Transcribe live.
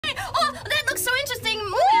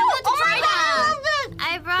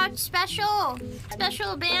Oh,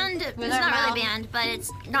 special band. It's not really band, but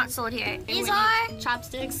it's not sold here. These are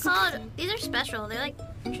chopsticks. These are special. They're like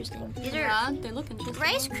interesting. These are they look interesting.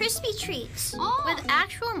 Rice Krispie treats with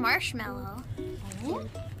actual marshmallow. Oh.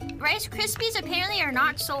 Rice Krispies apparently are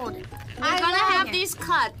not sold. We're gonna have these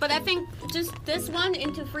cut, but I think just this one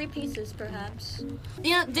into 3 pieces, perhaps.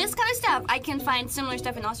 You know, this kind of stuff, I can find similar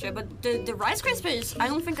stuff in Austria, but the Rice Krispies, I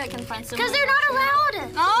don't think I can find similar. Because they're not allowed.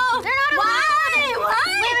 Oh, they're not allowed.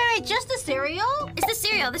 Why? Wait, just the cereal? It's the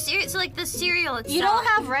cereal. So like the cereal itself. You don't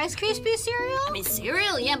have Rice Krispie cereal? I mean,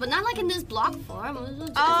 cereal, yeah, but not like in this block form.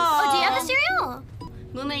 Oh, do you have the cereal?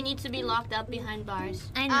 Mumei needs to be locked up behind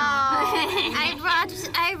bars. I know. I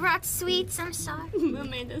brought sweets. I'm sorry.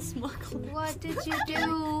 Mumei the smuggler. What did you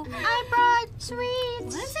do? I brought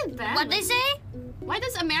sweets. What is it bad? What'd they say? Why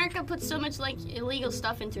does America put so much like illegal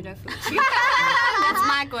stuff into their food? That's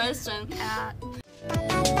my question.